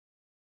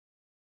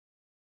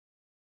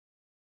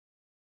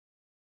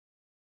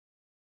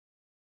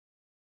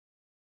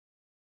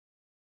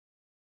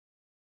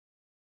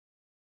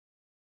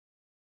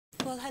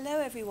Well, hello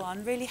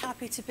everyone. Really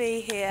happy to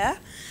be here.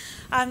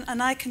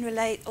 And I can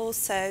relate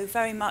also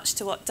very much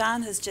to what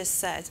Dan has just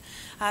said,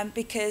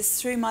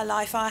 because through my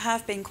life I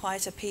have been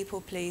quite a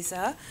people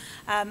pleaser,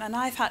 and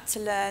I've had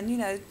to learn, you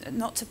know,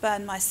 not to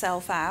burn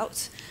myself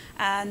out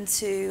and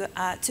to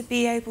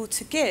be able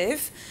to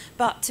give,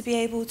 but to be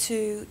able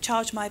to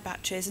charge my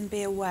batteries and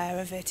be aware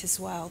of it as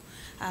well,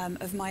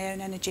 of my own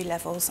energy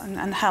levels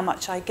and how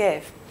much I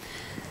give.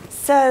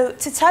 So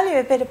to tell you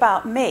a bit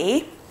about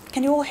me,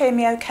 can you all hear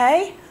me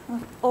okay?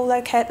 All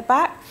okay at the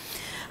back?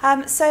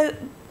 So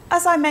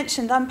as I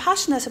mentioned, I'm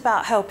passionate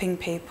about helping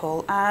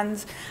people,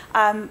 and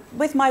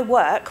with my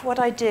work, what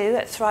I do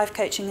at Thrive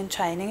Coaching and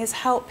Training is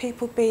help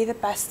people be the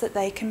best that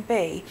they can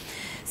be.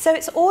 So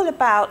it's all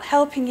about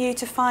helping you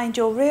to find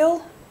your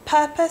real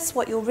purpose,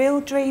 what your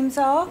real dreams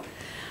are,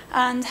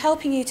 and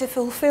helping you to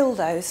fulfill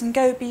those and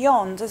go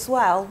beyond as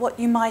well what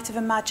you might have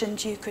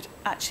imagined you could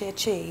actually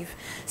achieve.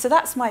 So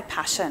that's my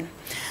passion.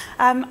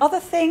 Other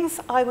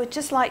things I would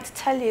just like to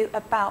tell you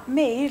about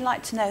me. You'd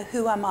like to know,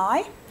 who am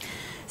I?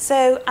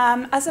 So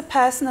as a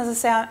person, as I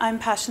say, I'm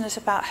passionate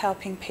about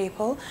helping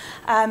people.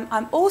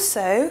 I'm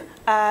also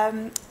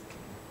a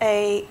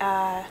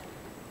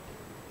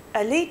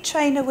lead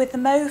trainer with the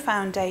Mo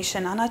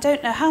Foundation, and I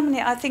don't know how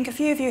many, I think a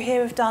few of you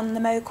here have done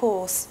the Mo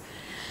course,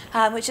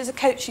 which is a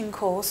coaching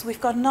course.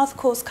 We've got another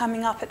course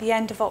coming up at the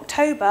end of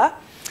October,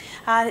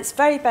 and it's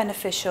very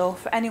beneficial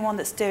for anyone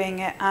that's doing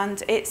it,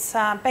 and it's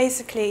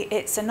basically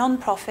it's a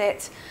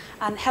non-profit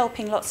and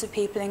helping lots of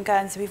people in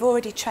Guernsey. We've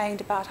already trained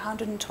about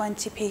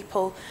 120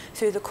 people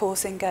through the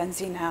course in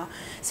Guernsey now,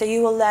 so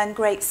you will learn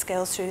great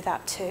skills through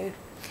that too.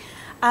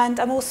 And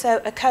I'm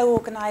also a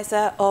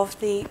co-organiser of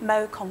the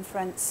Mo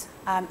conference,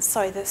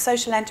 the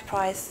Social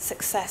Enterprise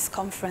Success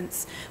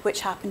Conference, which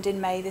happened in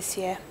May this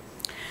year.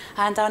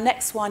 And our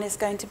next one is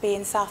going to be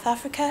in South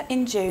Africa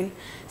in June.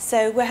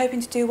 So we're hoping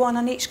to do one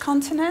on each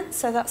continent,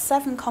 so that's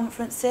 7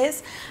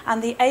 conferences,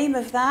 and the aim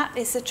of that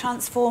is to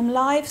transform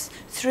lives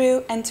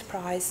through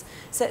enterprise.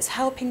 So it's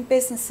helping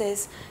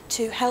businesses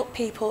to help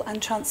people and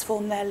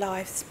transform their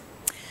lives.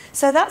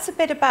 So that's a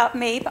bit about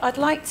me, but I'd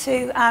like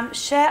to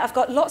share, I've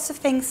got lots of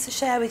things to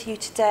share with you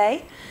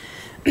today.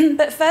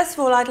 But first of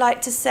all, I'd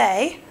like to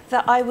say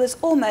that I was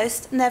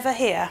almost never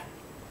here.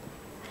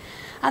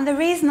 And the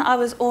reason I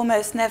was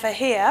almost never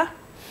here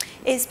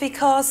is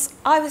because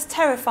I was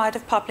terrified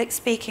of public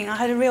speaking. I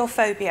had a real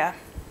phobia.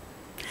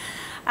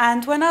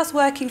 And when I was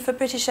working for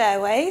British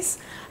Airways,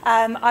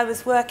 I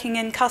was working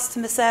in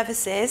customer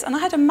services, and I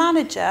had a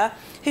manager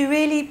who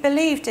really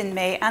believed in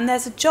me, and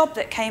there's a job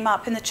that came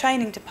up in the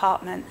training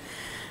department.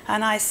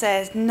 And I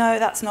said, no,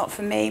 that's not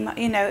for me.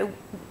 You know,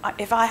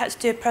 if I had to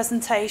do a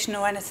presentation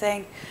or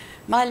anything,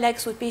 my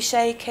legs would be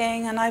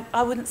shaking and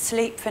I wouldn't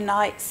sleep for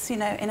nights, you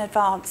know, in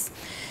advance.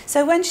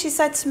 So when she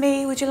said to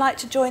me, would you like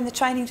to join the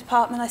training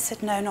department? I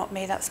said, no, not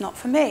me, that's not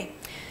for me.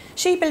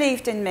 She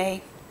believed in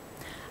me.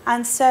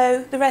 And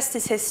so the rest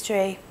is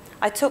history.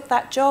 I took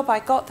that job, I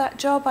got that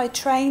job, I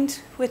trained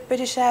with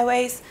British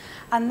Airways,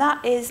 and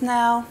that is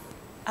now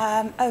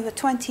over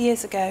 20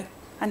 years ago.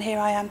 And here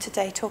I am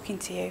today talking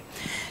to you.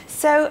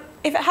 So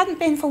if it hadn't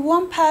been for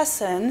one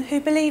person who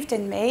believed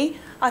in me,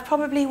 I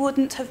probably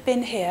wouldn't have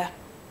been here.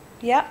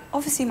 Yeah,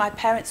 obviously my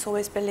parents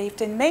always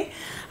believed in me.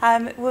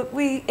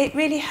 It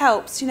really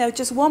helps, you know,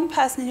 just one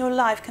person in your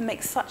life can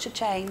make such a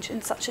change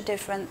and such a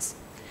difference.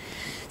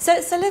 So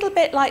it's a little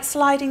bit like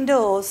Sliding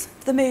Doors,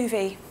 the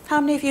movie. How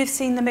many of you have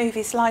seen the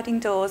movie Sliding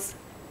Doors?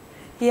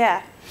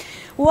 Yeah.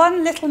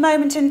 One little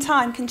moment in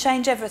time can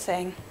change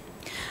everything.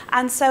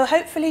 And so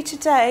hopefully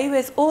today,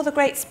 with all the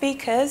great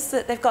speakers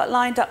that they've got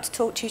lined up to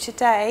talk to you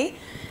today,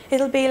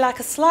 it'll be like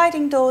a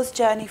sliding doors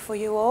journey for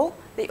you all,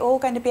 that you're all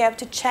going to be able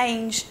to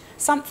change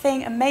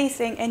something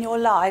amazing in your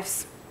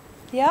lives.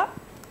 Yeah?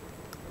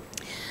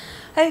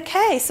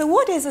 Okay, so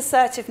what is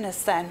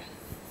assertiveness then?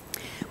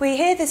 We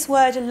hear this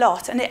word a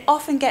lot, and it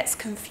often gets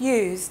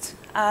confused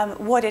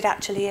what it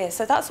actually is.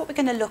 So that's what we're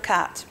going to look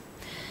at.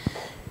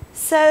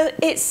 So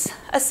it's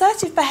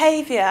assertive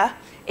behaviour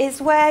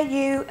is where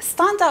you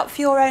stand up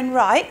for your own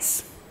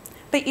rights,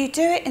 but you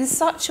do it in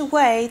such a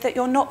way that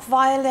you're not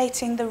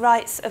violating the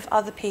rights of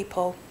other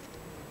people.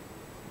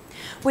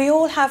 We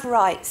all have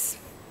rights.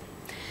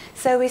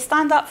 So we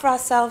stand up for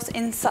ourselves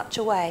in such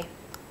a way.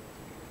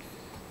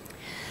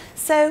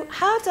 So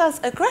how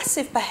does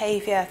aggressive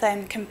behaviour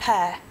then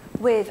compare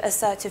with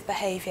assertive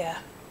behaviour?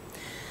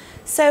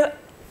 So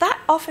that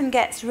often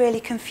gets really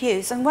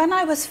confused. And when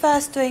I was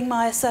first doing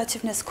my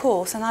assertiveness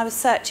course and I was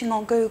searching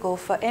on Google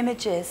for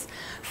images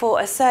for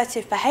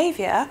assertive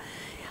behaviour,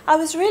 I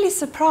was really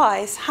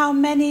surprised how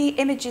many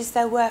images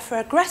there were for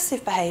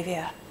aggressive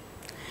behaviour.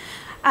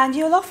 And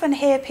you'll often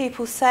hear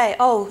people say,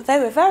 oh, they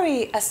were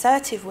very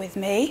assertive with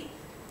me.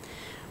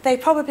 They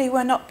probably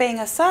were not being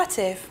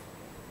assertive.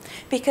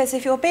 Because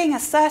if you're being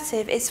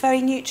assertive, it's very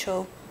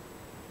neutral.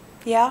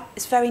 Yeah,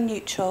 it's very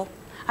neutral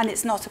and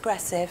it's not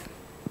aggressive.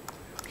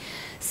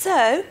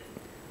 So,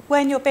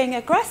 when you're being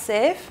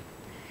aggressive,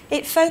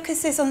 it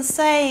focuses on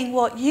saying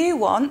what you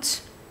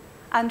want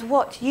and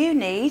what you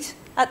need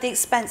at the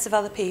expense of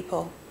other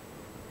people.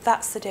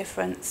 That's the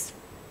difference.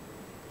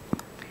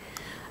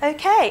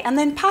 Okay, and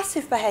then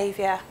passive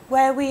behaviour,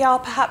 where we are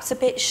perhaps a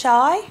bit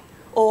shy,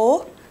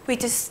 or we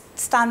just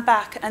stand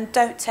back and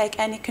don't take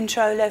any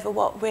control over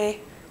what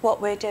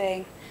we're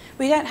doing.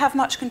 We don't have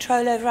much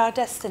control over our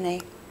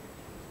destiny.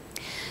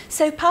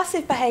 So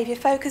passive behaviour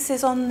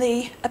focuses on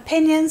the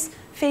opinions,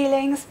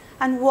 feelings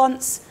and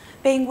wants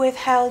being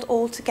withheld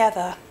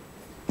altogether.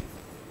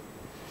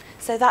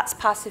 So that's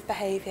passive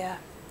behaviour.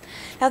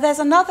 Now there's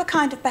another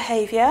kind of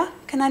behaviour.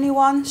 Can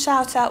anyone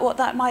shout out what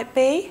that might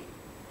be?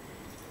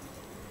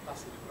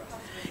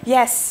 Passive-aggressive.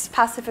 Yes,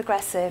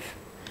 passive-aggressive.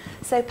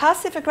 So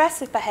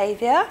passive-aggressive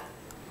behaviour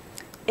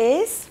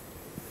is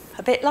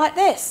a bit like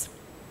this.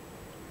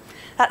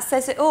 That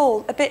says it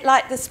all, a bit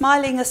like the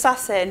smiling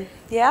assassin,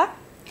 yeah?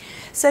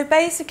 So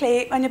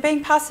basically, when you're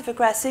being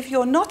passive-aggressive,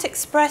 you're not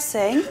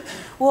expressing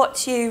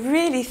what you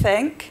really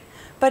think,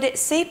 but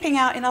it's seeping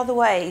out in other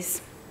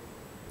ways.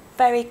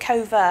 Very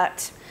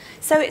covert.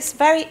 So it's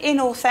very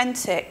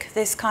inauthentic,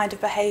 this kind of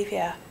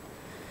behaviour.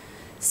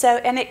 So,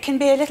 and it can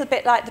be a little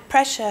bit like the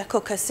pressure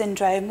cooker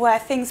syndrome, where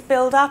things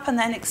build up and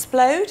then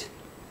explode.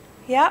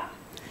 Yeah?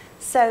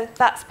 So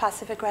that's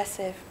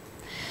passive-aggressive.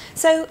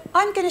 So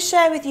I'm going to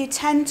share with you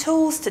 10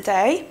 tools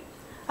today.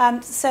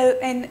 So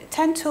in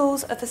 10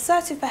 tools of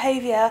assertive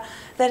behaviour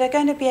that are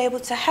going to be able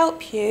to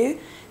help you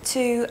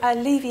to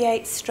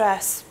alleviate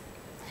stress.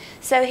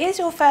 So here's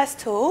your first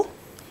tool.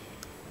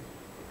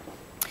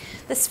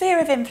 The sphere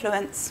of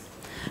influence.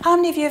 How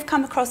many of you have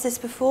come across this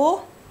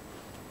before?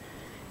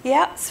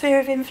 Yeah, sphere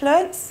of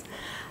influence.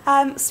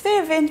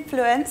 Sphere of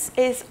influence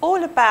is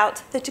all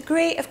about the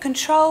degree of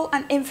control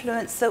and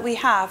influence that we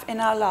have in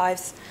our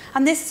lives.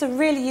 And this is a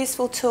really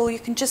useful tool. You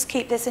can just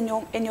keep this in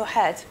your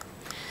head.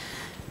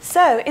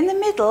 So in the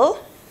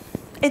middle,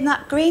 in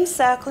that green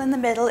circle in the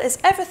middle, is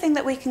everything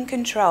that we can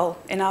control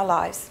in our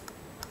lives.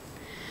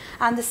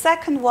 And the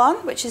second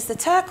one, which is the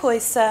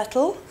turquoise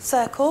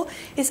circle,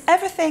 is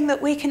everything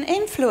that we can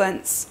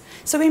influence.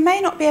 So we may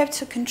not be able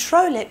to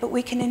control it, but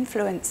we can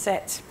influence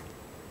it.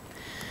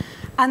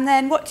 And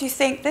then what do you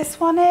think this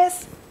one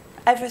is?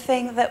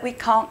 Everything that we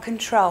can't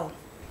control.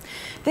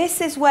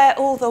 This is where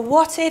all the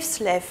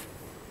what-ifs live.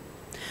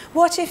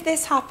 What if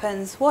this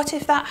happens? What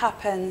if that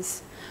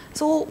happens?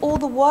 So all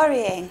the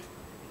worrying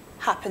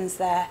happens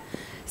there.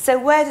 So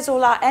where does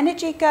all our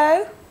energy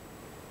go?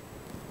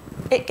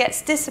 It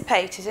gets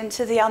dissipated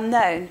into the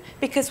unknown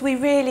because we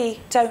really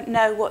don't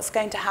know what's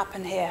going to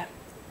happen here.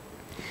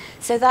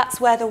 So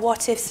that's where the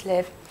what-ifs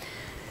live.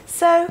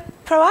 So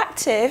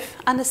proactive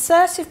and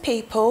assertive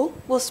people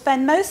will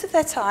spend most of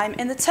their time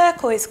in the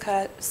turquoise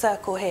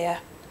circle here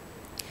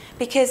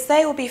because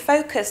they will be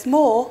focused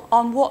more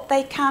on what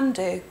they can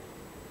do.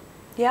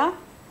 Yeah?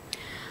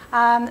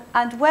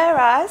 And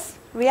whereas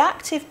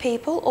reactive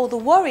people, or the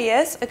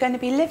warriors, are going to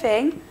be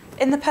living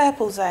in the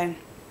purple zone,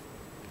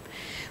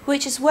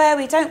 which is where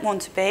we don't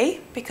want to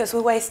be because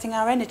we're wasting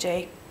our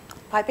energy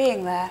by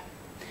being there.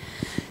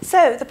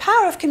 So the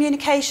power of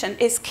communication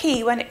is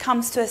key when it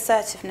comes to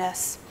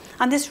assertiveness.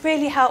 And this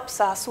really helps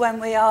us when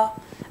we are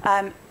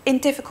in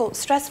difficult,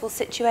 stressful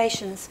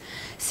situations.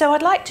 So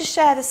I'd like to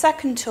share the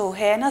second tool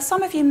here. Now,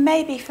 some of you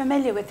may be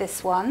familiar with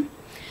this one.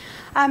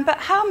 But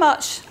how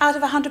much out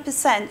of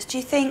 100% do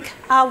you think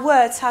our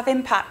words have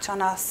impact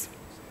on us?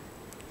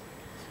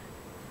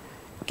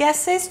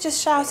 Guesses?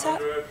 Just shout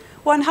out.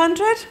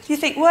 100? Do you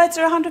think words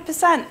are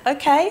 100%?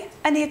 Okay.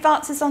 Any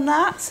advances on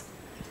that?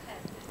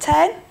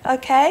 10?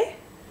 Okay.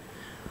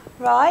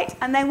 Right.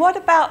 And then what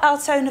about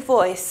our tone of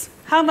voice?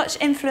 How much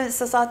influence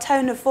does our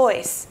tone of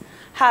voice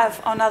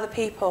have on other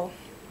people?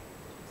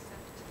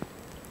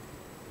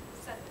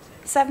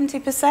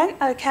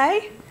 70%?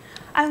 Okay.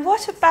 And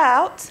what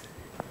about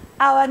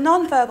our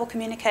non-verbal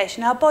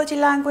communication, our body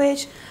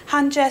language,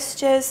 hand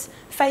gestures,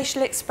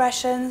 facial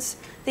expressions,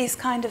 these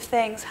kind of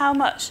things? How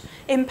much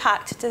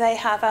impact do they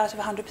have out of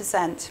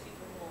 100%?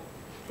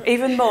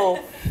 Even more.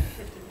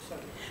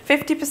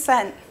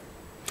 50%.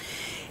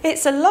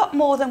 It's a lot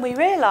more than we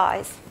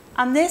realise.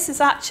 And this is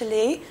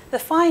actually the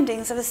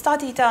findings of a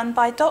study done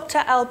by Dr.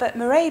 Albert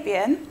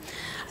Mehrabian.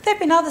 There have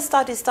been other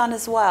studies done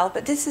as well,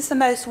 but this is the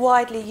most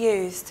widely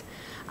used.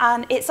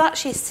 And it's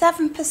actually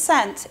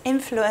 7%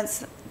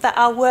 influence that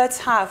our words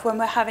have when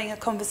we're having a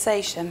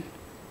conversation.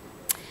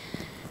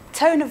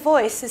 Tone of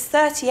voice is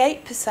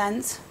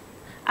 38%,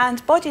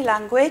 and body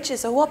language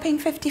is a whopping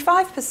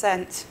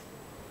 55%.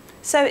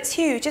 So it's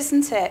huge,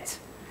 isn't it?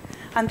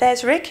 And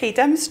there's Ricky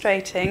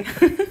demonstrating.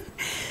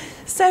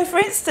 So for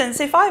instance,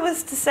 if I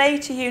was to say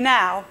to you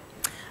now,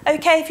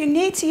 okay, if you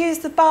need to use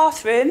the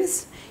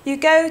bathrooms, you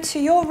go to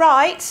your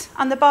right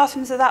and the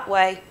bathrooms are that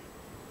way.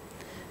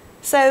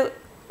 So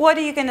what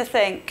are you going to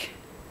think?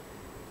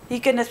 You're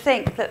going to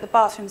think that the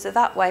bathrooms are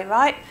that way,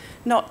 right?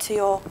 Not to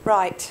your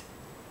right.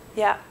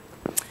 Yeah.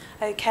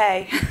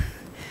 Okay.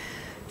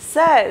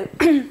 So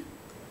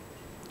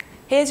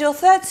here's your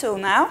third tool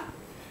now.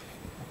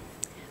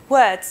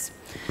 Words.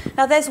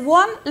 Now there's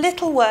one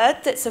little word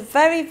that's a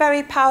very,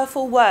 very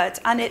powerful word,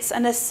 and it's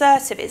an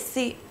assertive. It's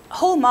the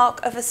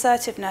hallmark of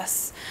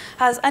assertiveness.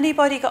 Has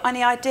anybody got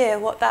any idea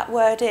what that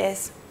word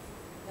is?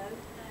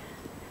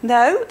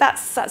 No,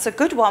 that's a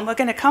good one. We're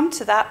going to come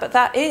to that, but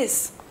that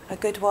is a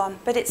good one.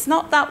 But it's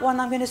not that one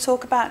I'm going to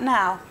talk about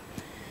now.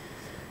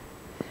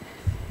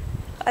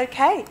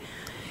 Okay,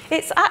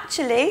 it's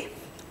actually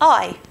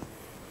I.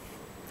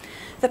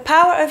 The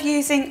power of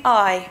using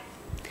I.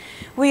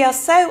 We are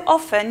so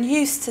often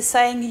used to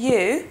saying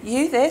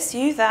you this,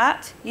 you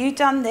that, you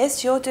done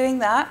this, you're doing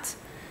that.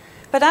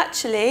 But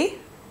actually,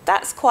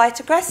 that's quite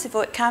aggressive,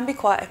 or it can be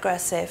quite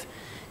aggressive.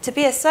 To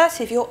be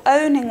assertive, you're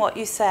owning what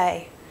you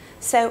say.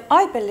 So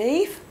I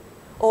believe,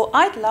 or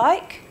I'd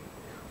like,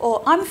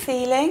 or I'm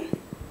feeling,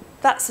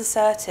 that's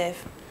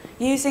assertive.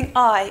 Using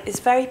I is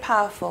very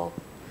powerful,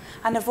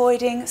 and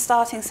avoiding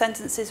starting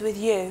sentences with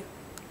you.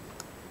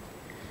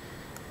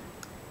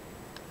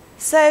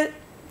 So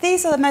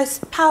these are the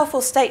most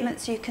powerful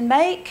statements you can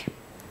make.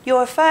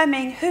 You're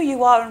affirming who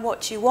you are and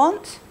what you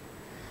want,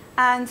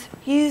 and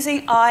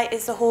using I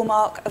is the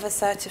hallmark of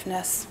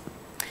assertiveness.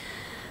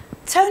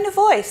 Tone of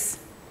voice.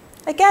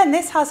 Again,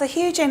 this has a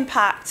huge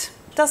impact,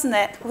 doesn't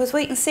it? Because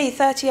we can see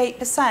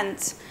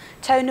 38%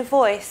 tone of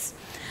voice.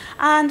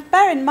 And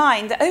bear in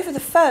mind that over the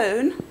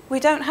phone, we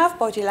don't have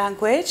body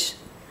language,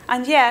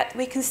 and yet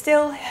we can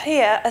still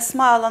hear a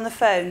smile on the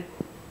phone,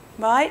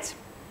 right?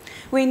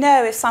 We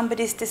know if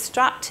somebody's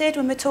distracted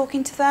when we're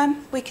talking to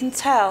them, we can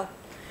tell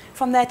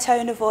from their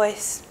tone of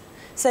voice.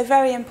 So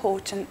very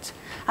important.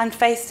 And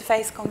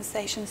face-to-face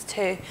conversations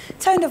too.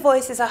 Tone of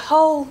voice is a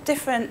whole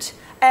different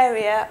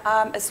area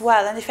as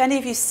well. And if any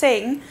of you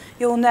sing,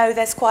 you'll know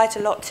there's quite a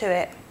lot to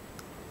it.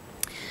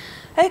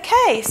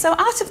 Okay, so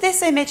out of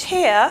this image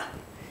here,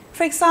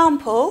 for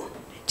example,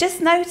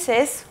 just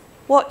notice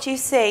what you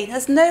see.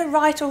 There's no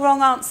right or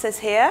wrong answers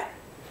here,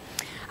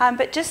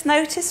 but just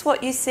notice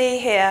what you see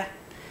here.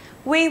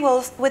 We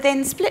will,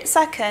 within split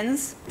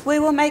seconds, we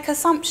will make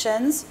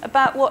assumptions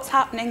about what's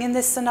happening in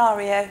this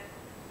scenario.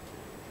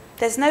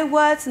 There's no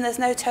words and there's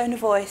no tone of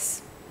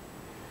voice.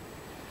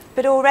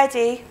 But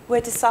already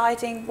we're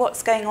deciding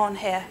what's going on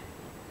here.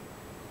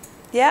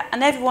 Yeah,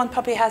 and everyone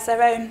probably has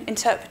their own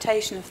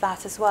interpretation of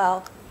that as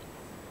well.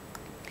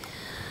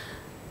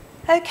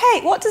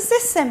 Okay, what does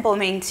this symbol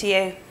mean to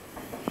you?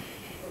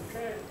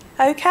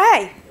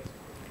 Okay.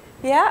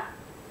 Yeah?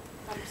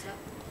 Thumbs up.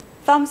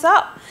 Thumbs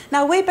up.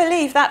 Now we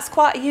believe that's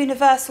quite a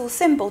universal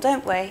symbol,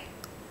 don't we?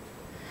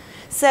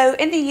 So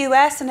in the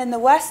US and in the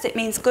West it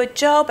means good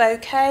job,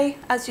 okay,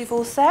 as you've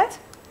all said.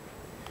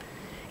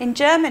 In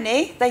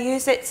Germany they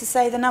use it to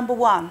say the number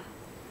 1.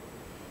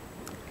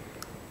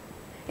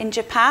 In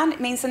Japan it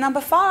means the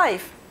number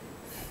 5.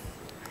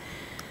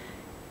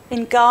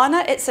 In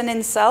Ghana it's an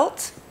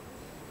insult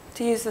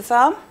to use the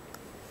thumb.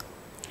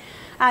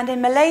 And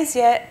in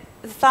Malaysia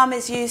the thumb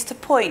is used to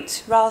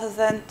point rather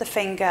than the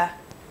finger.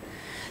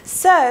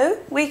 So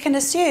we can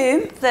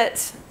assume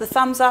that the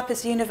thumbs up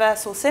is a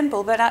universal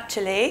symbol, but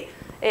actually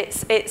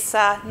it's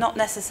not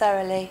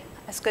necessarily.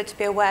 It's good to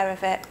be aware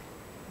of it.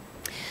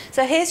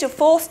 So here's your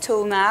fourth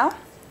tool now.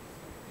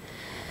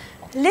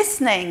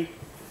 Listening.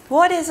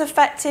 What is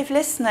effective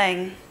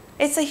listening?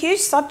 It's a huge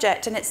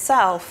subject in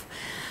itself,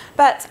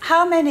 but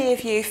how many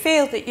of you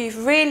feel that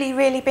you've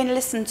really been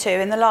listened to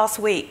in the last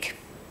week?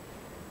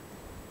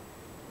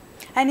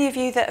 Any of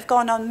you that have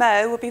gone on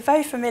Mo will be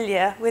very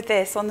familiar with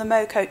this on the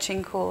Mo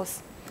coaching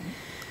course.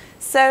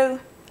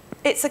 So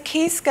it's a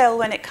key skill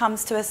when it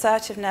comes to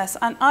assertiveness,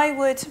 and I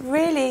would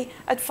really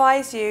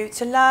advise you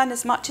to learn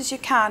as much as you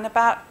can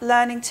about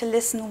learning to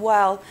listen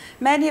well.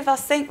 Many of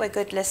us think we're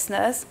good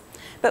listeners,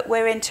 but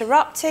we're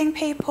interrupting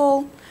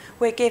people,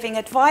 we're giving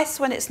advice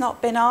when it's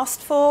not been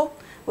asked for,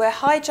 we're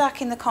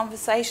hijacking the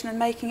conversation and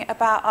making it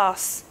about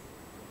us.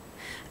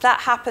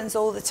 That happens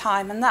all the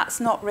time, and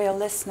that's not real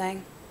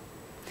listening.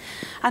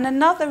 And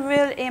another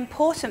really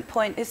important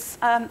point is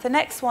the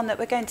next one that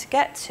we're going to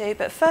get to.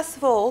 But first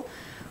of all,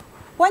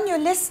 when you're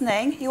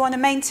listening, you want to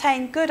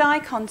maintain good eye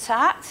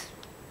contact,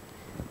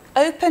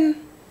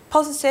 open,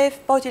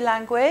 positive body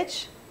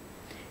language,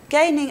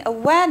 gaining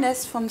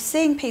awareness from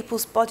seeing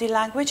people's body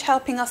language,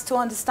 helping us to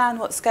understand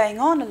what's going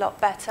on a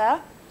lot better,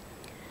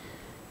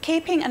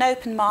 keeping an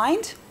open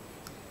mind,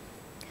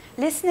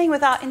 listening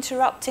without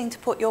interrupting to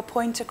put your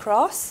point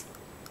across,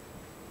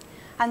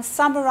 and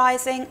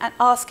summarising and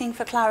asking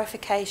for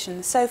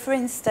clarification. So for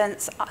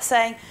instance,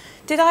 saying,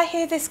 did I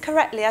hear this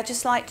correctly? I'd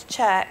just like to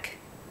check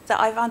that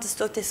I've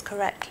understood this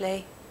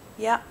correctly.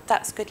 Yeah,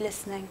 that's good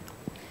listening.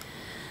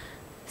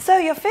 So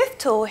your fifth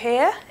tool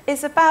here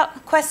is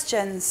about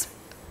questions.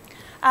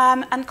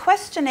 And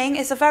questioning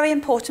is a very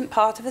important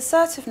part of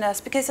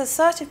assertiveness, because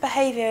assertive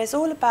behaviour is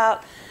all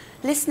about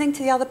listening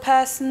to the other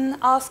person,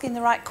 asking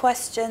the right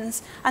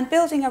questions, and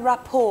building a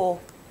rapport.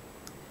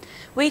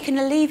 We can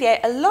alleviate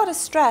a lot of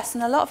stress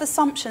and a lot of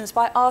assumptions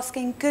by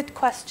asking good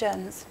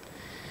questions.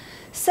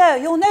 So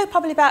you'll know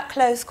probably about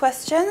closed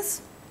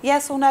questions,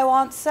 yes or no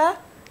answer.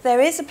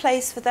 There is a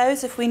place for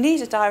those if we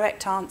need a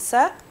direct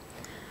answer.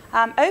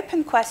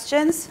 Open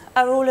questions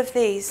are all of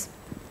these: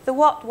 the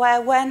what,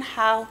 where, when,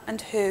 how,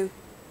 and who.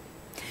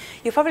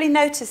 You'll probably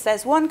notice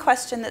there's one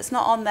question that's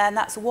not on there, and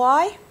that's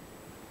why.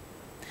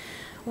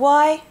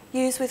 Why?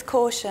 Use with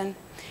caution.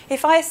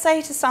 If I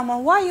say to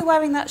someone, why are you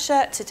wearing that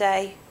shirt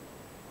today?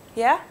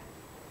 Yeah?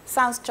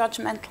 Sounds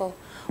judgmental.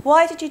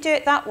 Why did you do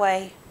it that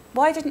way?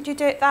 Why didn't you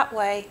do it that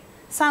way?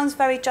 Sounds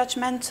very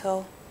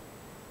judgmental.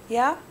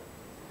 Yeah?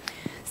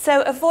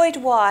 So avoid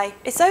why.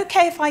 It's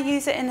okay if I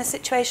use it in a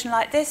situation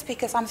like this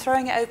because I'm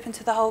throwing it open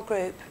to the whole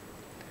group.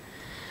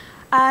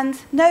 And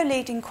no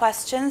leading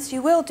questions.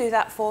 You will do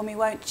that for me,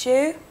 won't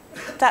you?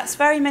 That's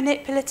very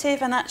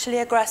manipulative and actually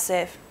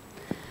aggressive.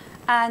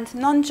 And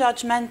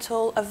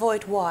non-judgmental,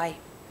 avoid why.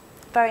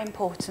 Very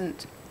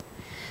important.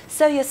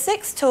 So your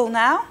sixth tool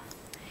now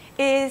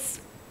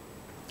is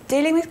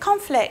dealing with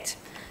conflict.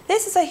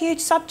 This is a huge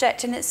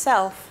subject in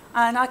itself,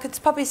 and I could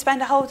probably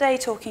spend a whole day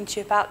talking to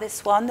you about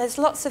this one. There's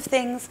lots of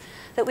things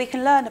that we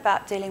can learn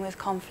about dealing with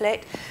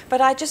conflict, but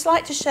I'd just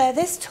like to share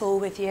this tool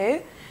with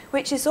you,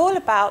 which is all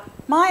about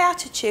my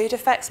attitude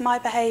affects my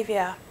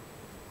behaviour.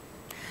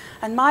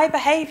 And my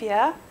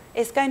behaviour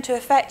is going to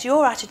affect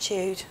your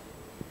attitude.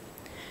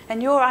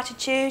 And your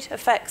attitude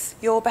affects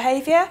your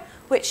behaviour,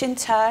 which in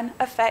turn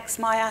affects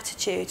my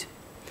attitude.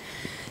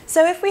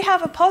 So if we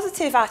have a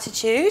positive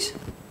attitude,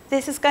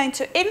 this is going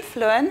to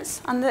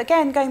influence, and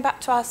again going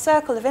back to our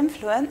circle of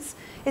influence,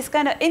 is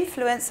going to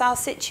influence our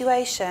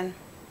situation.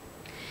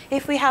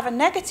 If we have a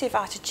negative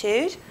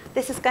attitude,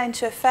 this is going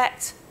to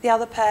affect the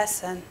other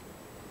person.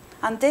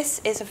 And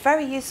this is a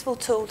very useful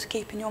tool to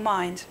keep in your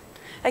mind.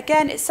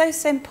 Again, it's so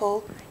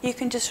simple, you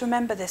can just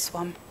remember this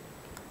one.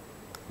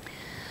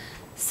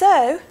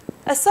 So,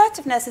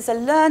 assertiveness is a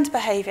learned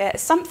behaviour.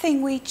 It's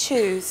something we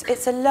choose.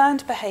 It's a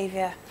learned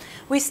behaviour.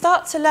 We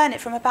start to learn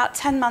it from about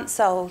 10 months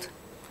old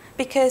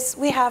because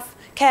we have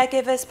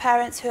caregivers,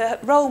 parents who are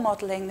role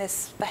modelling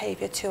this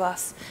behaviour to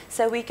us.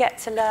 So we get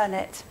to learn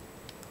it.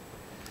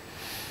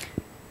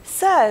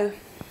 So,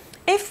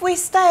 if we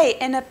stay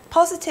in a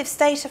positive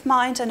state of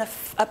mind and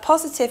a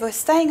positive or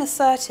staying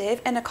assertive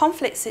in a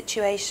conflict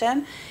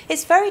situation,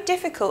 it's very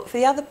difficult for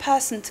the other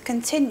person to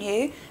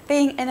continue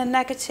being in a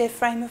negative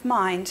frame of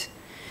mind.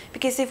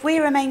 Because if we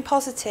remain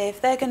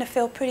positive, they're going to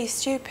feel pretty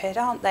stupid,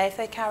 aren't they, if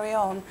they carry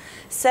on.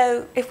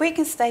 So if we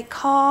can stay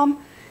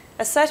calm,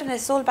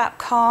 assertiveness is all about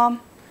calm,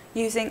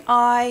 using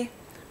I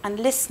and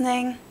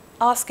listening,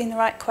 asking the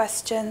right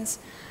questions,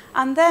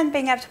 and then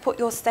being able to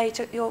put state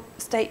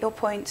your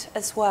point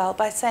as well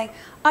by saying,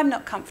 I'm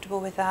not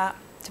comfortable with that,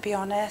 to be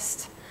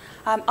honest.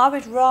 I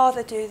would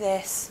rather do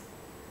this.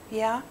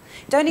 Yeah?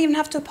 Don't even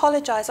have to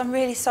apologise, I'm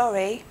really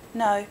sorry.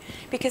 No,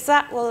 because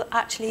that will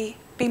actually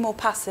be more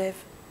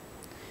passive.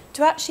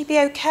 To actually be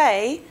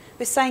okay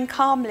with saying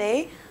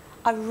calmly,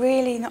 I'm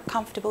really not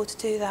comfortable to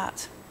do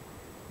that.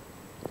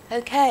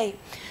 Okay,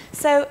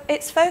 so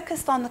it's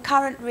focused on the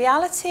current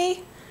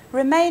reality,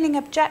 remaining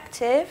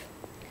objective,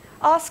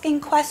 asking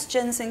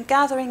questions and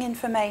gathering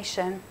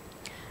information.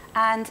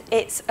 And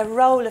it's a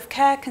role of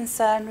care,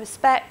 concern,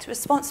 respect,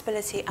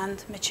 responsibility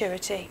and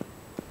maturity.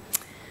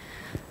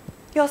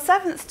 Your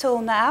seventh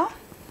tool now,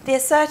 the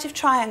assertive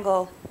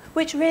triangle,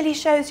 which really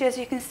shows you, as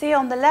you can see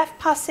on the left,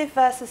 passive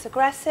versus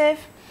aggressive.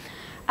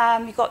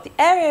 You've got the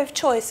area of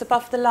choice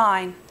above the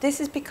line. This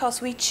is because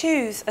we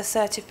choose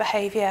assertive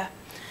behaviour.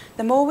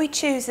 The more we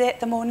choose it,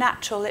 the more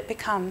natural it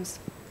becomes.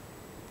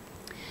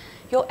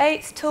 Your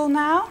eighth tool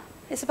now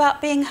is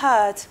about being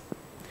heard.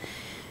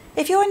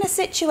 If you're in a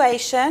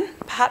situation,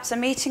 perhaps a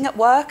meeting at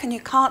work, and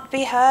you can't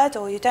be heard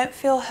or you don't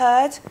feel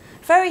heard,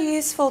 very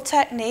useful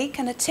technique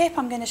and a tip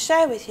I'm going to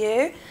share with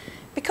you.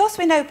 Because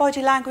we know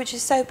body language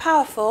is so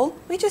powerful,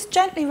 we just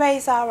gently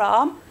raise our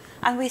arm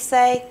and we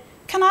say,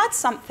 can I add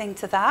something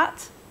to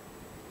that?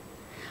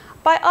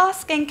 By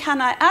asking, can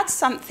I add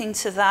something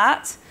to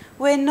that,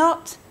 we're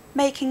not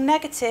making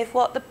negative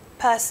what the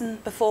person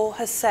before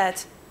has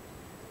said.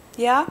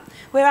 Yeah?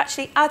 We're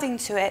actually adding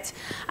to it.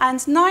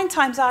 And 9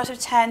 times out of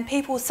 10,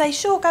 people will say,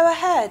 sure, go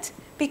ahead,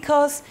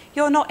 because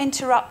you're not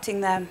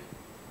interrupting them.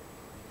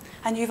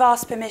 And you've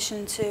asked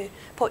permission to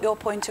put your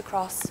point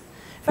across.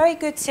 Very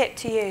good tip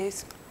to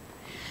use.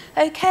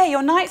 Okay,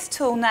 your ninth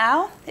tool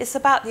now is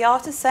about the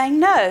art of saying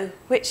no,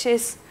 which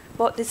is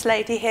what this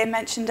lady here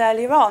mentioned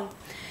earlier on.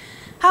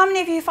 How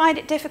many of you find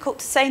it difficult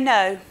to say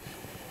no?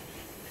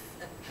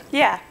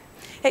 Yeah,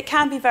 it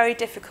can be very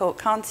difficult,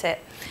 can't it?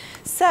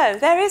 So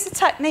there is a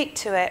technique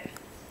to it,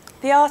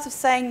 the art of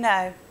saying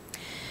no.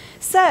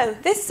 So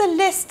this is a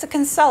list to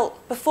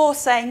consult before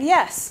saying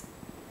yes.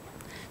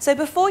 So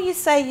before you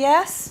say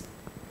yes,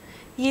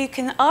 you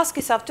can ask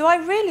yourself, do I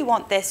really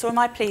want this or am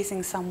I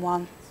pleasing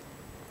someone?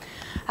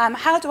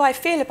 How do I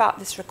feel about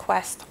this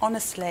request,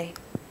 honestly?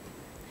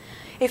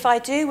 If I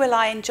do, will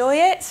I enjoy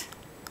it?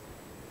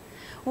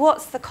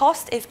 What's the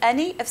cost, if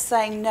any, of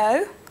saying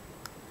no?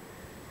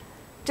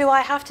 Do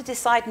I have to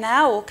decide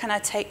now or can I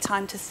take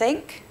time to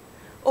think?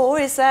 Or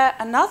is there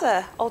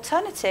another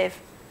alternative?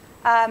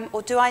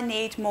 Or do I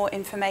need more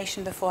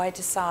information before I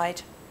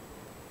decide?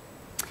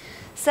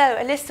 So,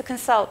 a list to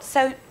consult.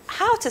 So,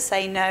 how to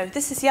say no?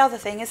 This is the other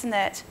thing, isn't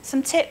it?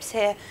 Some tips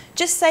here.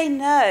 Just say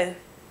no.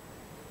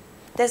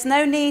 There's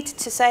no need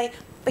to say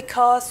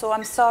because or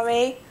I'm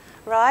sorry,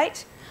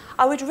 right?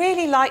 I would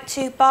really like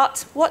to,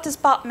 but what does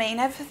but mean?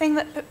 Everything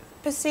that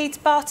precedes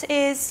but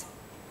is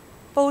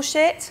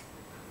Bullshit?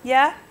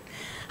 Yeah?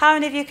 How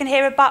many of you can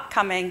hear a but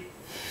coming?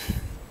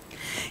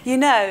 You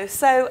know,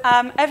 so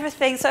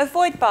everything, so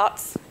avoid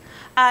buts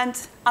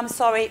and I'm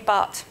sorry,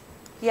 but.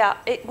 Yeah,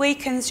 it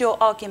weakens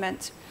your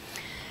argument.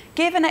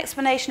 Give an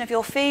explanation of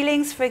your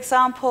feelings. For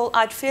example,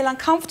 I'd feel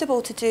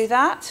uncomfortable to do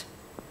that.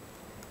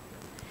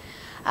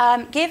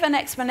 Give an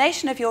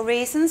explanation of your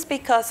reasons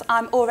because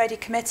I'm already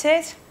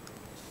committed.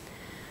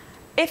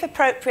 If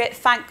appropriate,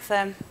 thank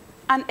them.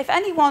 And if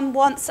anyone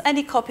wants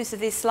any copies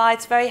of these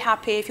slides, very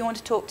happy if you want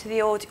to talk to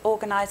the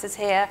organisers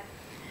here.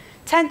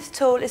 10th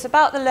tool is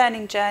about the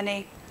learning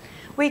journey.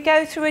 We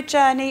go through a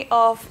journey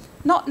of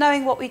not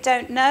knowing what we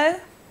don't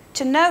know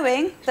to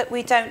knowing that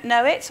we don't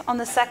know it on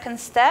the second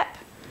step.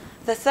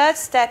 The third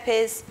step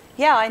is,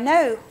 yeah, I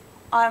know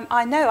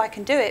I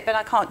can do it, but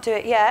I can't do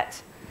it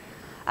yet.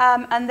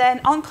 And then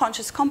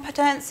unconscious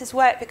competence is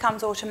where it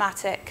becomes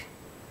automatic.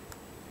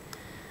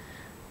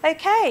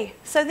 Okay,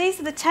 so these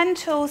are the 10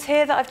 tools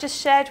here that I've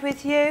just shared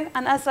with you.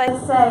 And as I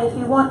say, if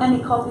you want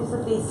any copies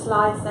of these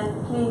slides,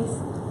 then please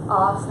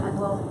ask and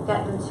we'll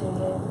get them to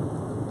you.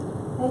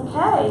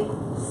 Okay,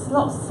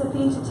 lots for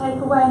you to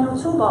take away in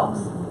your toolbox.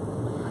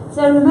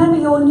 So remember,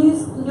 your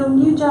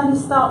new journey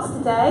starts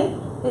today.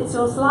 It's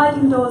your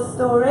sliding doors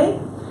story.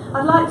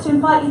 I'd like to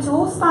invite you to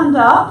all stand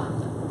up,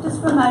 just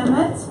for a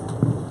moment.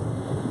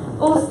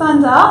 All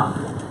stand up.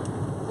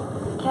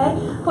 Okay,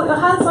 put your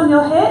hands on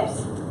your hips.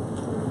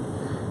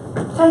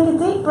 Take a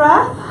deep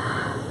breath.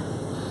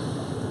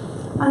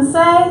 And say,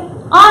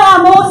 I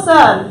am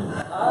awesome.